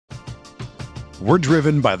We're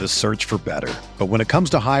driven by the search for better. But when it comes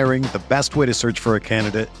to hiring, the best way to search for a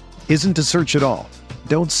candidate isn't to search at all.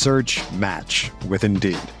 Don't search, match with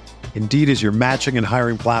Indeed. Indeed is your matching and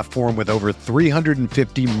hiring platform with over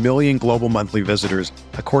 350 million global monthly visitors,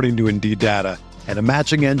 according to Indeed data, and a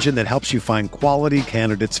matching engine that helps you find quality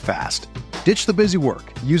candidates fast. Ditch the busy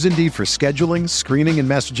work. Use Indeed for scheduling, screening, and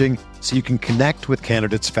messaging so you can connect with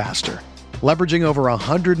candidates faster. Leveraging over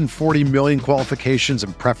 140 million qualifications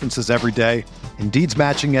and preferences every day, Indeed's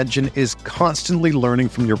matching engine is constantly learning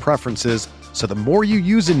from your preferences, so the more you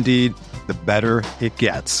use Indeed, the better it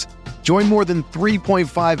gets. Join more than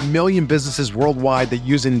 3.5 million businesses worldwide that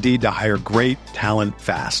use Indeed to hire great talent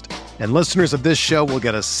fast. And listeners of this show will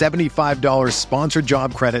get a $75 sponsored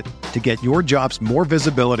job credit to get your jobs more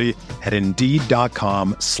visibility at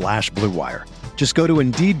Indeed.com/Blue Wire. Just go to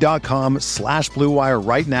Indeed.com/Blue Wire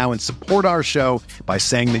right now and support our show by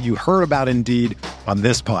saying that you heard about Indeed on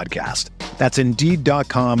this podcast. That's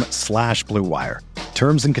Indeed.com/Blue Wire.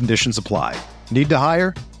 Terms and conditions apply. Need to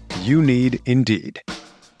hire? You need Indeed.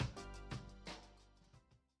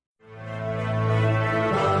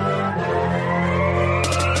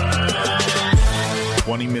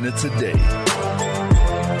 20 minutes a day,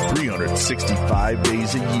 365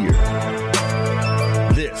 days a year.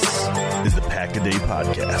 This is the Pack-A-Day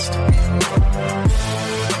Podcast.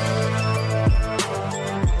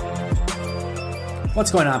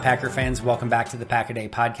 What's going on, Packer fans? Welcome back to the Pack-A-Day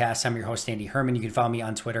Podcast. I'm your host, Andy Herman. You can follow me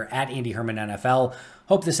on Twitter at AndyHermanNFL.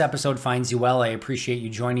 Hope this episode finds you well. I appreciate you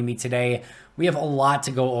joining me today. We have a lot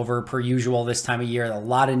to go over per usual this time of year. A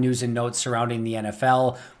lot of news and notes surrounding the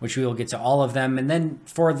NFL, which we will get to all of them. And then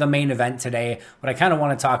for the main event today, what I kind of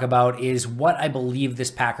want to talk about is what I believe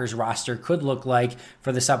this Packers roster could look like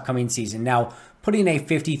for this upcoming season. Now, putting a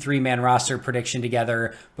 53-man roster prediction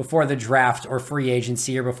together before the draft or free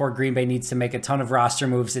agency or before Green Bay needs to make a ton of roster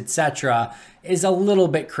moves, etc., is a little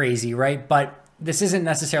bit crazy, right? But this isn't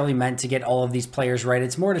necessarily meant to get all of these players right.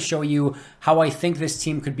 It's more to show you how I think this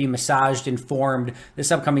team could be massaged and formed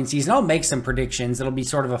this upcoming season. I'll make some predictions. It'll be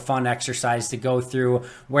sort of a fun exercise to go through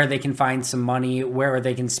where they can find some money, where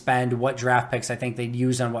they can spend, what draft picks I think they'd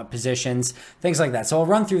use on what positions, things like that. So I'll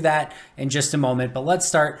run through that in just a moment, but let's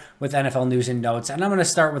start with NFL news and notes. And I'm going to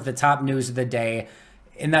start with the top news of the day.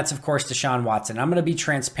 And that's, of course, Deshaun Watson. I'm going to be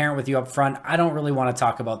transparent with you up front. I don't really want to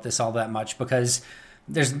talk about this all that much because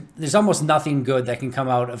there's almost nothing good that can come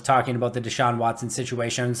out of talking about the Deshaun Watson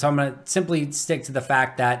situation. So I'm going to simply stick to the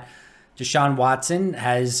fact that Deshaun Watson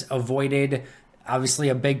has avoided, obviously,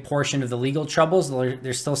 a big portion of the legal troubles.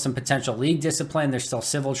 There's still some potential league discipline. There's still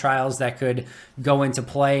civil trials that could go into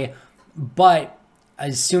play. But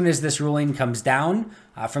as soon as this ruling comes down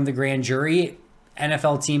from the grand jury,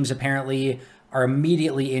 NFL teams apparently are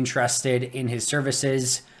immediately interested in his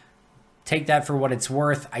services. Take that for what it's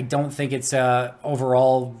worth. I don't think it's a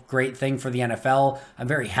overall great thing for the NFL. I'm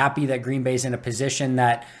very happy that Green Bay's in a position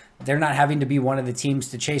that they're not having to be one of the teams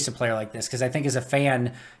to chase a player like this. Because I think as a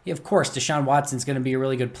fan, of course, Deshaun Watson's going to be a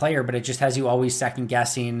really good player, but it just has you always second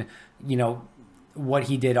guessing, what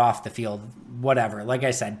he did off the field, whatever. Like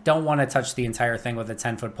I said, don't want to touch the entire thing with a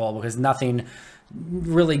 10-foot pole because nothing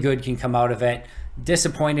really good can come out of it.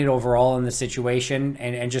 Disappointed overall in the situation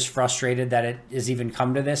and just frustrated that it has even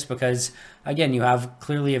come to this because, again, you have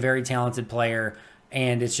clearly a very talented player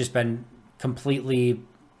and it's just been completely,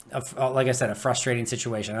 like I said, a frustrating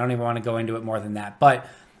situation. I don't even want to go into it more than that. But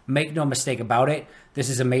make no mistake about it, this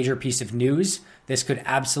is a major piece of news. This could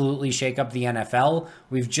absolutely shake up the NFL.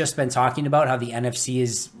 We've just been talking about how the NFC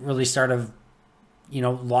is really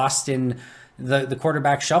lost in the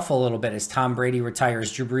quarterback shuffle a little bit as Tom Brady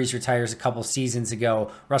retires, Drew Brees retires a couple seasons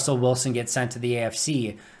ago, Russell Wilson gets sent to the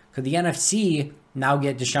AFC. Could the NFC now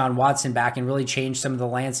get Deshaun Watson back and really change some of the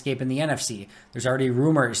landscape in the NFC? There's already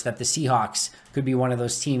rumors that the Seahawks could be one of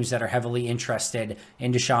those teams that are heavily interested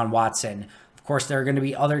in Deshaun Watson. Of course, there are going to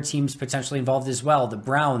be other teams potentially involved as well. The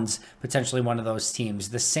Browns, potentially one of those teams.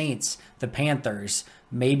 The Saints, the Panthers,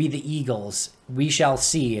 maybe the Eagles. We shall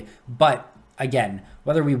see. But again,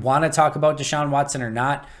 whether we want to talk about Deshaun Watson or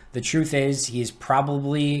not, the truth is he's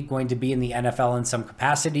probably going to be in the NFL in some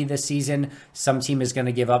capacity this season. Some team is going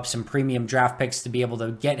to give up some premium draft picks to be able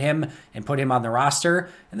to get him and put him on the roster.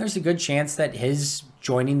 And there's a good chance that his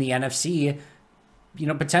joining the NFC,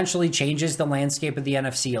 potentially changes the landscape of the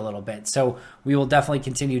NFC a little bit. So we will definitely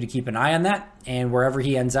continue to keep an eye on that. And wherever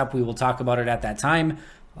he ends up, we will talk about it at that time.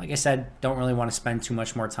 Like I said, don't really want to spend too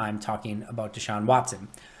much more time talking about Deshaun Watson.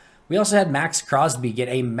 We also had Max Crosby get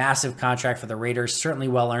a massive contract for the Raiders, certainly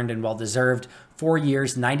well-earned and well-deserved. 4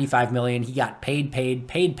 years, $95 million. He got paid.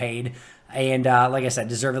 And like I said,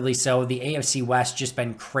 deservedly so. The AFC West just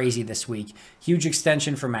been crazy this week. Huge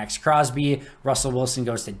extension for Max Crosby. Russell Wilson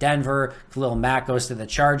goes to Denver. Khalil Mack goes to the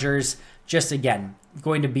Chargers. Just again,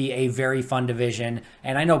 going to be a very fun division.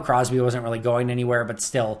 And I know Crosby wasn't really going anywhere, but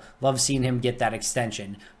still, love seeing him get that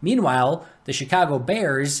extension. Meanwhile, the Chicago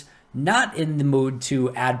Bears, not in the mood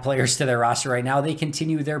to add players to their roster right now. They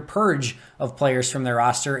continue their purge of players from their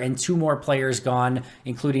roster, and 2 more players gone,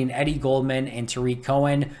 including Eddie Goldman and Tariq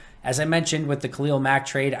Cohen. As I mentioned with the Khalil Mack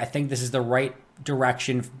trade, I think this is the right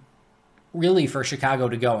direction really for Chicago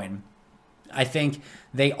to go in. I think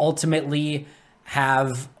they ultimately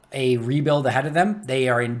have a rebuild ahead of them. They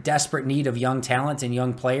are in desperate need of young talent and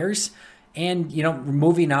young players. And,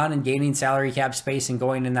 moving on and gaining salary cap space and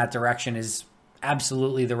going in that direction is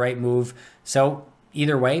absolutely the right move. So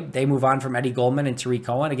either way, they move on from Eddie Goldman and Tariq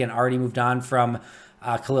Cohen. Again, already moved on from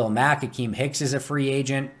Khalil Mack. Akeem Hicks is a free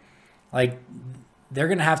agent. They're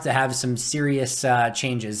going to have some serious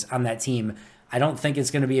changes on that team. I don't think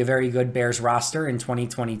it's going to be a very good Bears roster in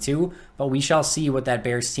 2022, but we shall see what that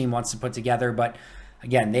Bears team wants to put together. But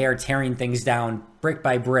again, they are tearing things down brick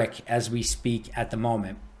by brick as we speak at the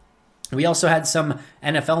moment. We also had some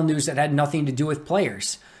NFL news that had nothing to do with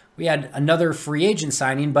players. We had another free agent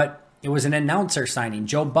signing, but it was an announcer signing.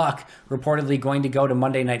 Joe Buck reportedly going to go to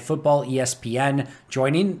Monday Night Football, ESPN,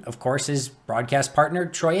 joining, of course, his broadcast partner,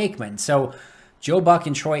 Troy Aikman. So Joe Buck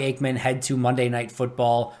and Troy Aikman head to Monday Night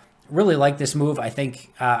Football. Really like this move. I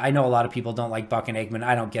think, I know a lot of people don't like Buck and Aikman.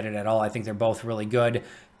 I don't get it at all. I think they're both really good.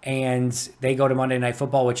 And they go to Monday Night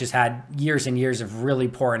Football, which has had years and years of really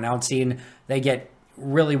poor announcing. They get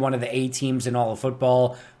really one of the A teams in all of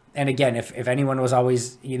football. And again, if anyone was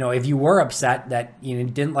always, if you were upset that you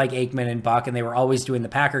didn't like Aikman and Buck and they were always doing the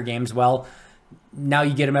Packer games, well, now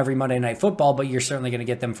you get them every Monday Night Football, but you're certainly going to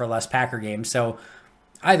get them for less Packer games. So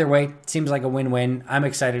either way, seems like a win-win. I'm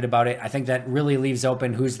excited about it. I think that really leaves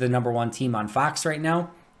open who's the number 1 team on Fox right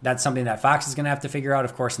now. That's something that Fox is going to have to figure out.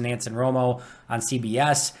 Of course, Nance and Romo on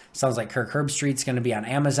CBS. Sounds like Kirk Herbstreit's going to be on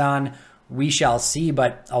Amazon. We shall see,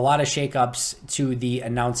 but a lot of shakeups to the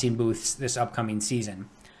announcing booths this upcoming season.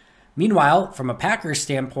 Meanwhile, from a Packers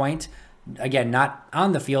standpoint, again, not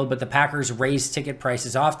on the field, but the Packers raised ticket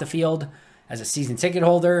prices off the field. As a season ticket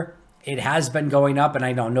holder, it has been going up, and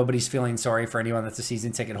I know nobody's feeling sorry for anyone that's a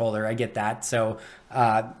season ticket holder. I get that. So,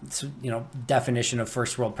 definition of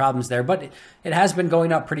first world problems there, but it has been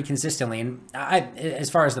going up pretty consistently. And as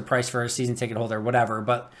far as the price for a season ticket holder, whatever,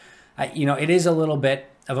 but it is a little bit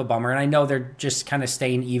of a bummer. And I know they're just kind of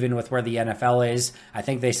staying even with where the NFL is. I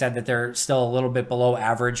think they said that they're still a little bit below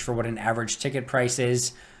average for what an average ticket price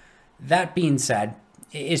is. That being said,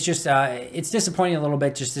 it's just, it's disappointing a little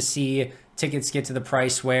bit just to see tickets get to the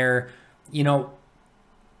price where,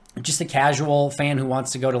 just a casual fan who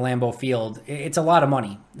wants to go to Lambeau Field, it's a lot of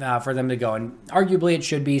money for them to go. And arguably it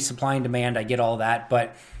should be supply and demand. I get all that,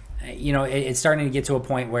 but it's starting to get to a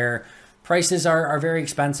point where prices are very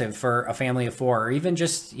expensive for a family of 4, or even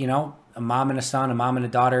just, a mom and a son, a mom and a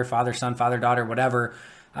daughter, father, son, father, daughter, whatever,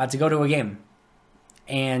 to go to a game.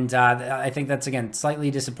 And I think that's, again,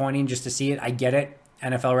 slightly disappointing just to see it. I get it.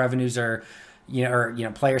 NFL revenues are,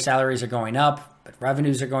 player salaries are going up, but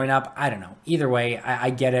revenues are going up. I don't know. Either way,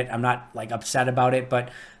 I get it. I'm not upset about it, but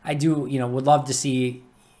I do, would love to see,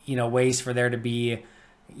 ways for there to be,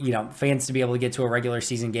 fans to be able to get to a regular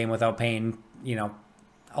season game without paying,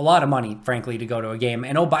 a lot of money, frankly, to go to a game.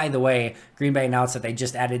 And oh, by the way, Green Bay announced that they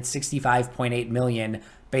just added $65.8 million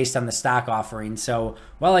based on the stock offering. So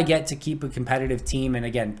while I get to keep a competitive team, and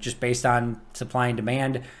again, just based on supply and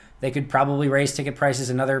demand, they could probably raise ticket prices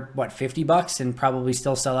another, $50 and probably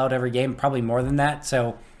still sell out every game, probably more than that.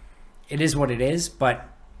 So it is what it is, but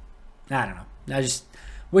I don't know. I just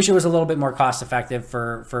wish it was a little bit more cost effective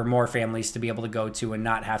for more families to be able to go to and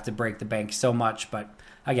not have to break the bank so much. But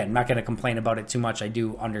again, I'm not going to complain about it too much. I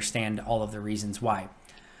do understand all of the reasons why.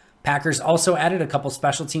 Packers also added a couple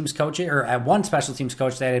special teams coaches, or one special teams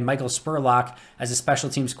coach. They added Michael Spurlock as a special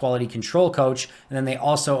teams quality control coach, and then they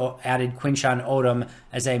also added Quinshon Odom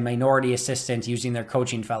as a minority assistant using their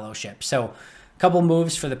coaching fellowship. So a couple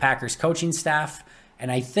moves for the Packers coaching staff,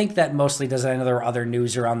 and I think that mostly does other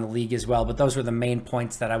news around the league as well, but those were the main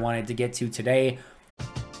points that I wanted to get to today.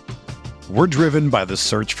 We're driven by the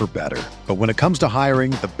search for better, but when it comes to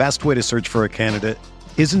hiring, the best way to search for a candidate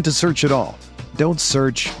isn't to search at all. Don't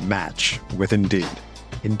search, match with Indeed.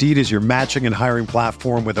 Indeed is your matching and hiring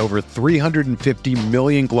platform with over 350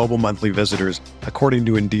 million global monthly visitors, according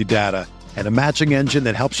to Indeed data, and a matching engine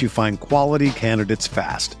that helps you find quality candidates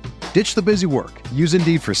fast. Ditch the busy work. Use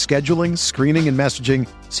Indeed for scheduling, screening, and messaging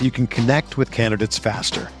so you can connect with candidates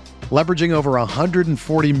faster. Leveraging over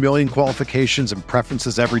 140 million qualifications and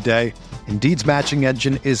preferences every day, Indeed's matching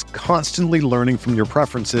engine is constantly learning from your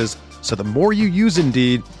preferences, so the more you use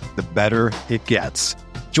Indeed, the better it gets.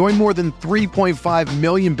 Join more than 3.5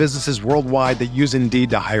 million businesses worldwide that use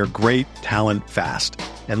Indeed to hire great talent fast.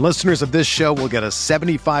 And listeners of this show will get a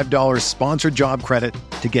 $75 sponsored job credit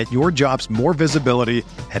to get your jobs more visibility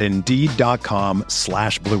at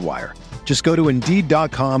Indeed.com/Blue Wire. Just go to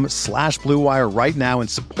Indeed.com/Blue Wire right now and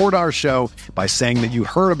support our show by saying that you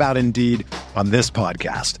heard about Indeed on this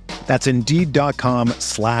podcast. That's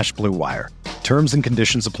Indeed.com/Blue Wire. Terms and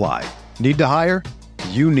conditions apply. Need to hire?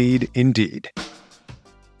 You need Indeed.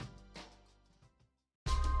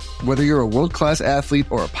 Whether you're a world-class athlete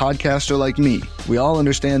or a podcaster like me, we all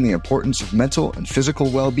understand the importance of mental and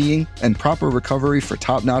physical well-being and proper recovery for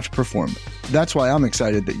top-notch performance. That's why I'm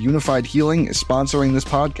excited that Unified Healing is sponsoring this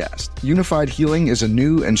podcast. Unified Healing is a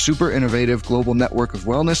new and super innovative global network of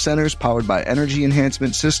wellness centers powered by Energy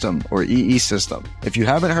Enhancement System, or EE System. If you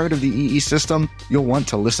haven't heard of the EE System, you'll want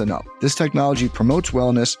to listen up. This technology promotes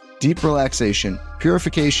wellness, deep relaxation,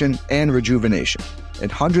 purification, and rejuvenation. In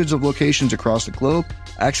hundreds of locations across the globe,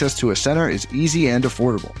 access to a center is easy and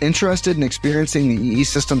affordable. Interested in experiencing the EE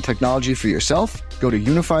System technology for yourself? Go to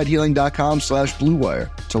unifiedhealing.com/Blue Wire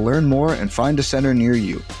to learn more and find a center near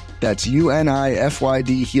you. That's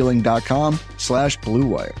UNIFYDhealing.com/Blue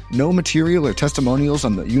Wire. No material or testimonials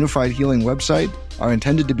on the Unified Healing website are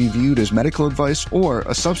intended to be viewed as medical advice or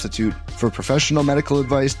a substitute for professional medical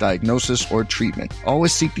advice, diagnosis, or treatment.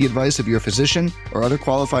 Always seek the advice of your physician or other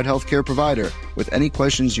qualified healthcare provider with any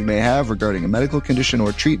questions you may have regarding a medical condition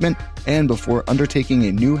or treatment and before undertaking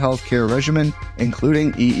a new healthcare regimen,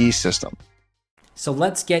 including EE System. So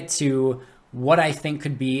let's get to what I think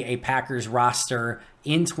could be a Packers roster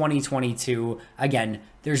in 2022. Again,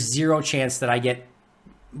 there's zero chance that I get,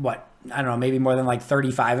 I don't know, maybe more than like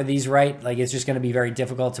 35 of these right. Like, it's just going to be very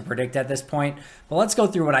difficult to predict at this point. But let's go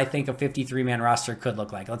through what I think a 53-man roster could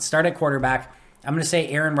look like. Let's start at quarterback. I'm going to say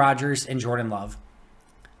Aaron Rodgers and Jordan Love.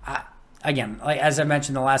 Again, like as I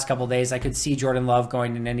mentioned the last couple of days, I could see Jordan Love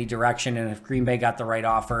going in any direction, and if Green Bay got the right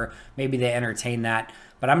offer, maybe they entertain that.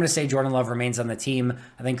 But I'm going to say Jordan Love remains on the team.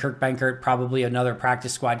 I think Kurt Benkert, probably another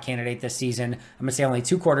practice squad candidate this season. I'm going to say only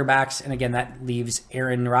two quarterbacks, and again, that leaves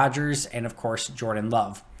Aaron Rodgers and, of course, Jordan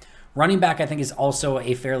Love. Running back, I think, is also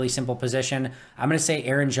a fairly simple position. I'm going to say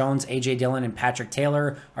Aaron Jones, A.J. Dillon, and Patrick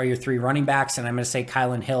Taylor are your three running backs, and I'm going to say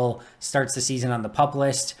Kylan Hill starts the season on the PUP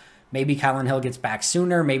list. Maybe Kylan Hill gets back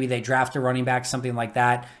sooner. Maybe they draft a running back, something like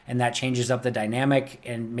that, and that changes up the dynamic,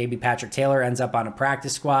 and maybe Patrick Taylor ends up on a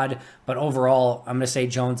practice squad. But overall, I'm going to say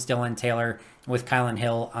Jones, Dillon, Taylor with Kylan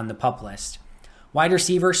Hill on the PUP list. Wide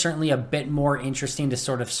receiver, certainly a bit more interesting to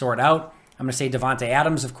sort of sort out. I'm going to say Davante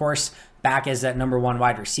Adams, of course, back as that number one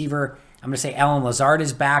wide receiver. I'm going to say Allen Lazard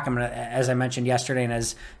is back. I'm going to, as I mentioned yesterday and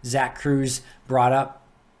as Zach Cruz brought up,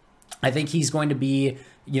 I think he's going to be,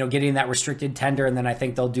 getting that restricted tender, and then I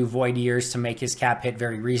think they'll do void years to make his cap hit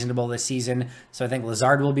very reasonable this season. So I think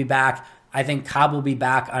Lazard will be back. I think Cobb will be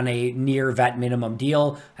back on a near vet minimum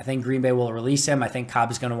deal. I think Green Bay will release him. I think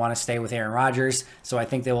Cobb is going to want to stay with Aaron Rodgers, so I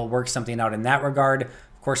think they will work something out in that regard.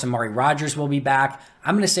 Of course, Amari Rodgers will be back.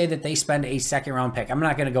 I'm going to say that they spend a second-round pick. I'm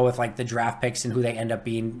not going to go with like the draft picks and who they end up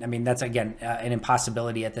being. I mean, that's, again, an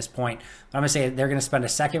impossibility at this point. But I'm going to say they're going to spend a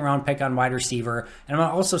second-round pick on wide receiver. And I'm going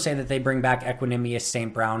to also say that they bring back Equanimeous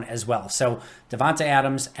St. Brown as well. So Davante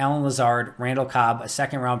Adams, Allen Lazard, Randall Cobb, a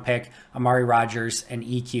second-round pick, Amari Rodgers, and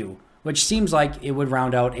EQ, which seems like it would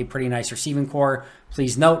round out a pretty nice receiving core.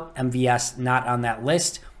 Please note, MVS not on that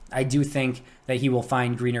list. I do think that he will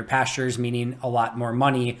find greener pastures, meaning a lot more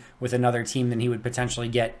money with another team than he would potentially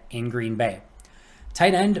get in Green Bay.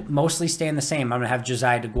 Tight end, mostly staying the same. I'm going to have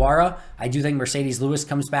Josiah DeGuara. I do think Mercedes Lewis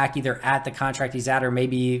comes back either at the contract he's at or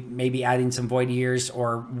maybe adding some void years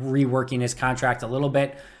or reworking his contract a little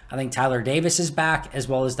bit. I think Tyler Davis is back, as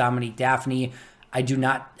well as Dominique Daphne. I do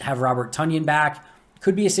not have Robert Tonyan back.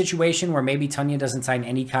 Could be a situation where maybe Tonyan doesn't sign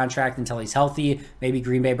any contract until he's healthy. Maybe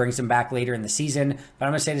Green Bay brings him back later in the season. But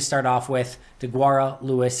I'm going to say to start off with DeGuara,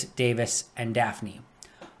 Lewis, Davis, and Daphne.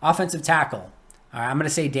 Offensive tackle. All right, I'm going to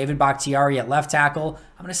say David Bakhtiari at left tackle.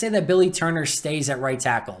 I'm going to say that Billy Turner stays at right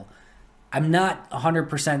tackle. I'm not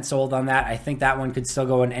 100% sold on that. I think that one could still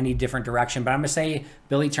go in any different direction. But I'm going to say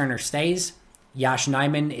Billy Turner stays. Yosh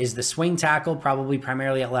Nijman is the swing tackle, probably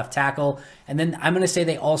primarily at left tackle. And then I'm going to say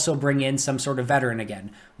they also bring in some sort of veteran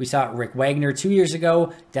again. We saw Rick Wagner 2 years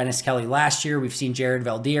ago, Dennis Kelly last year. We've seen Jared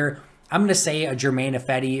Veldheer. I'm going to say a Germain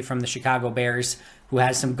Ifedi from the Chicago Bears who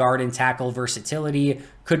has some guard and tackle versatility,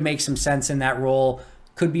 could make some sense in that role.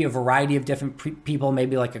 Could be a variety of different people.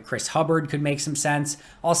 Maybe like a Chris Hubbard could make some sense.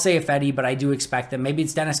 I'll say Ifedi, but I do expect them. Maybe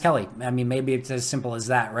it's Dennis Kelly. I mean, maybe it's as simple as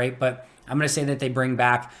that, right? But I'm going to say that they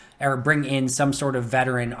bring in some sort of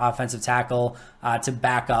veteran offensive tackle to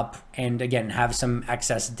back up and, again, have some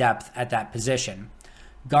excess depth at that position.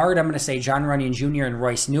 Guard, I'm going to say John Runyon Jr. and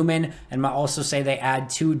Royce Newman, and I'll also say they add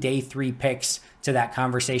 2 day 3 picks to that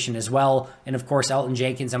conversation as well. And of course, Elton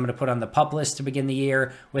Jenkins, I'm going to put on the PUP list to begin the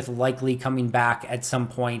year, with likely coming back at some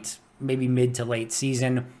point, maybe mid to late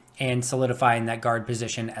season, and solidifying that guard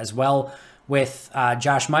position as well, with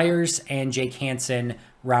Josh Myers and Jake Hansen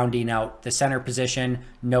rounding out the center position.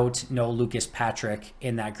 Note no Lucas Patrick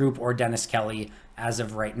in that group or Dennis Kelly as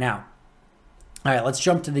of right now. All right, let's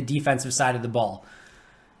jump to the defensive side of the ball.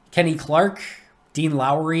 Kenny Clark, Dean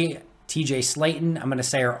Lowry, TJ Slayton, I'm going to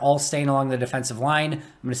say, are all staying along the defensive line. I'm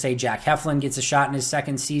going to say Jack Heflin gets a shot in his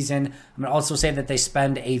second season. I'm going to also say that they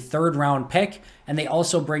spend a 3rd round pick, and they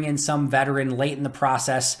also bring in some veteran late in the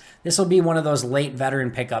process. This will be one of those late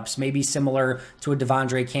veteran pickups, maybe similar to a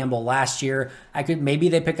Devondre Campbell last year. Maybe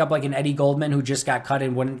they pick up like an Eddie Goldman who just got cut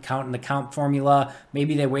and wouldn't count in the count formula.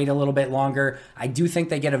 Maybe they wait a little bit longer. I do think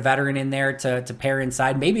they get a veteran in there to pair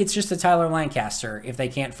inside. Maybe it's just a Tyler Lancaster if they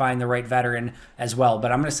can't find the right veteran as well.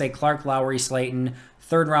 But I'm going to say Clark, Lowry, Slayton,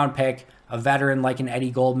 3rd round pick, a veteran like an Eddie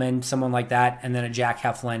Goldman, someone like that, and then a Jack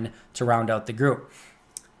Heflin to round out the group.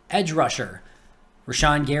 Edge rusher,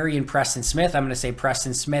 Rashawn Gary and Preston Smith. I'm going to say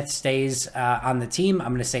Preston Smith stays on the team. I'm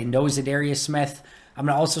going to say no Zadarius Smith. I'm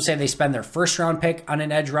going to also say they spend their 1st round pick on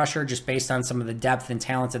an edge rusher just based on some of the depth and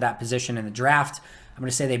talent of that position in the draft. I'm going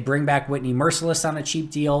to say they bring back Whitney Mercilus on a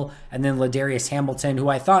cheap deal, and then Ladarius Hamilton, who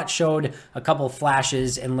I thought showed a couple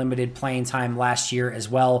flashes in limited playing time last year as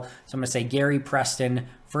well. So I'm going to say Gary, Preston,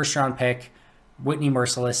 1st round pick, Whitney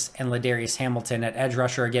Mercilus, and Ladarius Hamilton at edge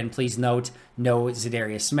rusher. Again, please note, no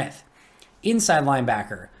Zadarius Smith. Inside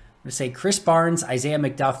linebacker, I'm going to say Chris Barnes, Isaiah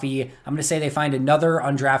McDuffie. I'm going to say they find another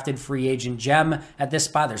undrafted free agent gem at this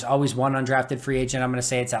spot. There's always one undrafted free agent. I'm going to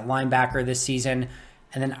say it's at linebacker this season.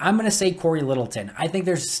 And then I'm going to say Corey Littleton. I think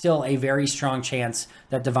there's still a very strong chance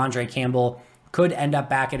that Devondre Campbell could end up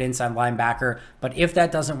back at inside linebacker. But if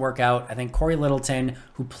that doesn't work out, I think Corey Littleton,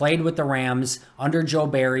 who played with the Rams under Joe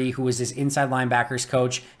Barry, who was his inside linebackers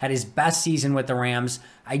coach, had his best season with the Rams.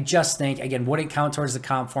 I just think, again, wouldn't count towards the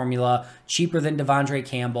comp formula, cheaper than Devondre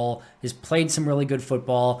Campbell, has played some really good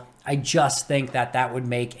football. I just think that would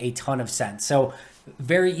make a ton of sense. So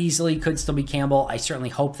very easily could still be Campbell. I certainly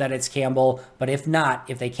hope that it's Campbell, but if not,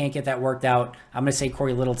 if they can't get that worked out, I'm going to say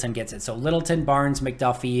Corey Littleton gets it. So Littleton, Barnes,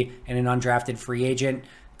 McDuffie, and an undrafted free agent.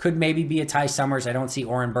 Could maybe be a Ty Summers. I don't see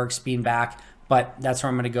Oren Burks being back, but that's where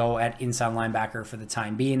I'm going to go at inside linebacker for the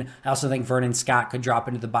time being. I also think Vernon Scott could drop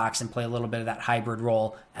into the box and play a little bit of that hybrid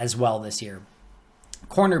role as well this year.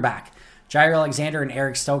 Cornerback, Jair Alexander and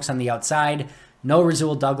Eric Stokes on the outside. No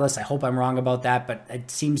Rasul Douglas. I hope I'm wrong about that, but it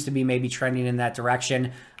seems to be maybe trending in that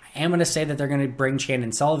direction. I am going to say that they're going to bring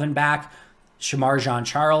Chandon Sullivan back. Shamar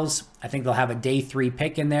Jean-Charles, I think they'll have a day 3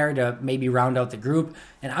 pick in there to maybe round out the group.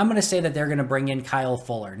 And I'm going to say that they're going to bring in Kyle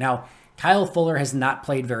Fuller. Now, Kyle Fuller has not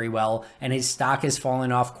played very well, and his stock has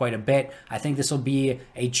fallen off quite a bit. I think this will be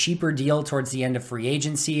a cheaper deal towards the end of free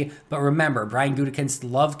agency. But remember, Brian Gutekunst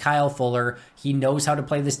loved Kyle Fuller. He knows how to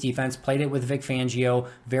play this defense, played it with Vic Fangio,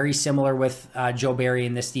 very similar with Joe Barry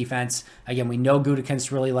in this defense. Again, we know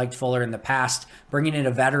Gutekunst really liked Fuller in the past. Bringing in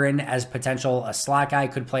a veteran as potential a slot guy,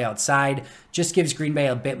 could play outside, just gives Green Bay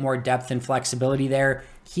a bit more depth and flexibility there.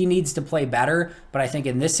 He needs to play better, but I think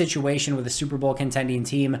in this situation with a Super Bowl contending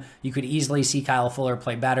team, you could easily see Kyle Fuller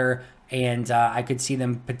play better, and I could see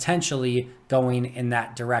them potentially going in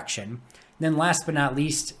that direction. And then last but not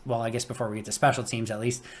least, well, I guess before we get to special teams at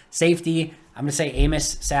least, safety, I'm going to say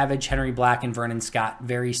Amos Savage, Henry Black, and Vernon Scott,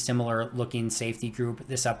 very similar looking safety group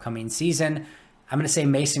this upcoming season. I'm going to say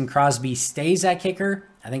Mason Crosby stays at kicker.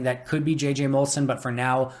 I think that could be J.J. Molson, but for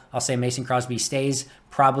now, I'll say Mason Crosby stays,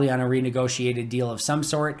 probably on a renegotiated deal of some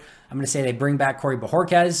sort. I'm going to say they bring back Corey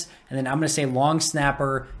Bojorquez, and then I'm going to say long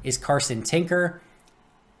snapper is Carson Tinker.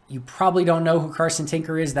 You probably don't know who Carson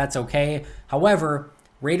Tinker is. That's okay. However,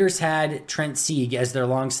 Raiders had Trent Sieg as their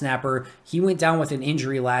long snapper. He went down with an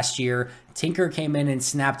injury last year. Tinker came in and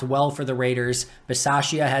snapped well for the Raiders.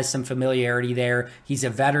 Bisaccia has some familiarity there. He's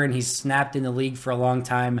a veteran. He's snapped in the league for a long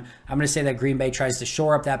time. I'm going to say that Green Bay tries to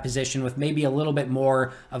shore up that position with maybe a little bit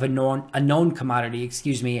more of a known commodity,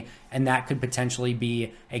 and that could potentially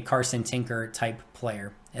be a Carson Tinker type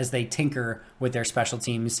player as they tinker with their special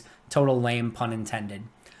teams. Total lame, pun intended.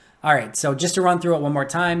 All right, so just to run through it one more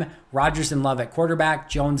time, Rodgers and Love at quarterback,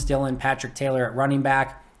 Jones, Dillon, Patrick Taylor at running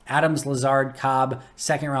back, Adams, Lazard, Cobb,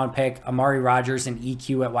 second-round pick, Amari Rogers and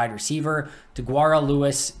EQ at wide receiver, DeGuara,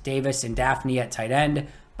 Lewis, Davis, and Daphne at tight end,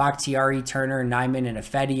 Bakhtiari, Turner, Nyman, and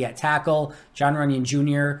Ifedi at tackle, John Runyon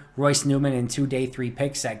Jr., Royce Newman, and 2 day 3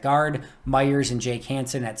 picks at guard, Myers and Jake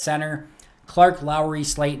Hansen at center, Clark, Lowry,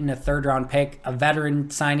 Slayton, a third-round pick, a veteran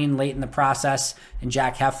signing late in the process, and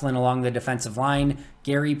Jack Heflin along the defensive line,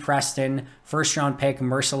 Gary Preston, first-round pick,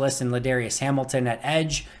 Merciless, and Ladarius Hamilton at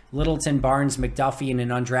edge, Littleton, Barnes, McDuffie, and an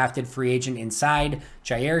undrafted free agent inside,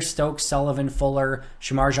 Jair Stokes, Sullivan, Fuller,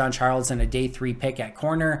 Shamar Jean-Charles, and a day 3 pick at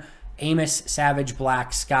corner, Amos, Savage,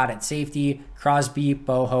 Black, Scott at safety, Crosby,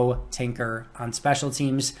 Boho, Tinker on special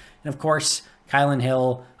teams, and of course, Kylan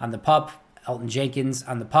Hill on the pup, Elton Jenkins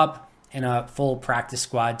on the pup, and a full practice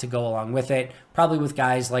squad to go along with it, probably with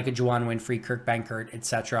guys like a Juwan Winfrey, Kirk Benkert,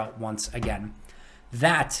 etc. once again.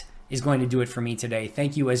 That is going to do it for me today.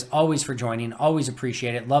 Thank you as always for joining. Always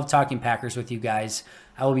appreciate it. Love talking Packers with you guys.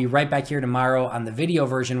 I will be right back here tomorrow on the video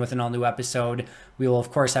version with an all-new episode. We will,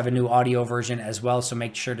 of course, have a new audio version as well, so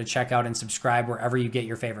make sure to check out and subscribe wherever you get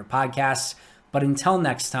your favorite podcasts. But until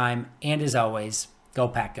next time, and as always, go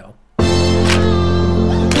Pack Go.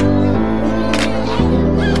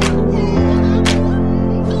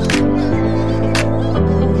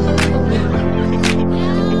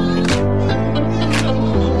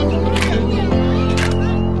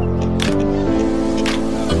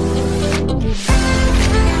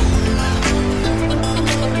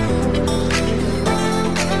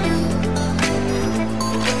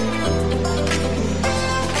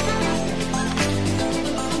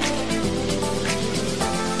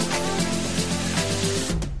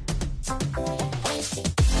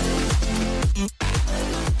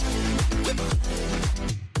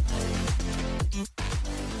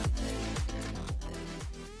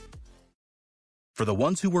 For the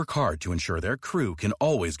ones who work hard to ensure their crew can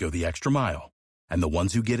always go the extra mile, and the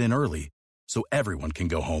ones who get in early so everyone can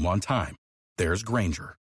go home on time, there's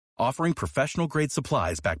Grainger, offering professional-grade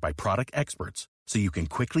supplies backed by product experts so you can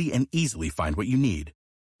quickly and easily find what you need.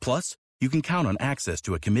 Plus, you can count on access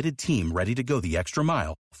to a committed team ready to go the extra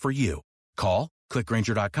mile for you. Call, click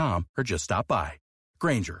Grainger.com, or just stop by.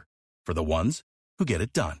 Grainger, for the ones who get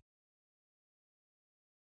it done.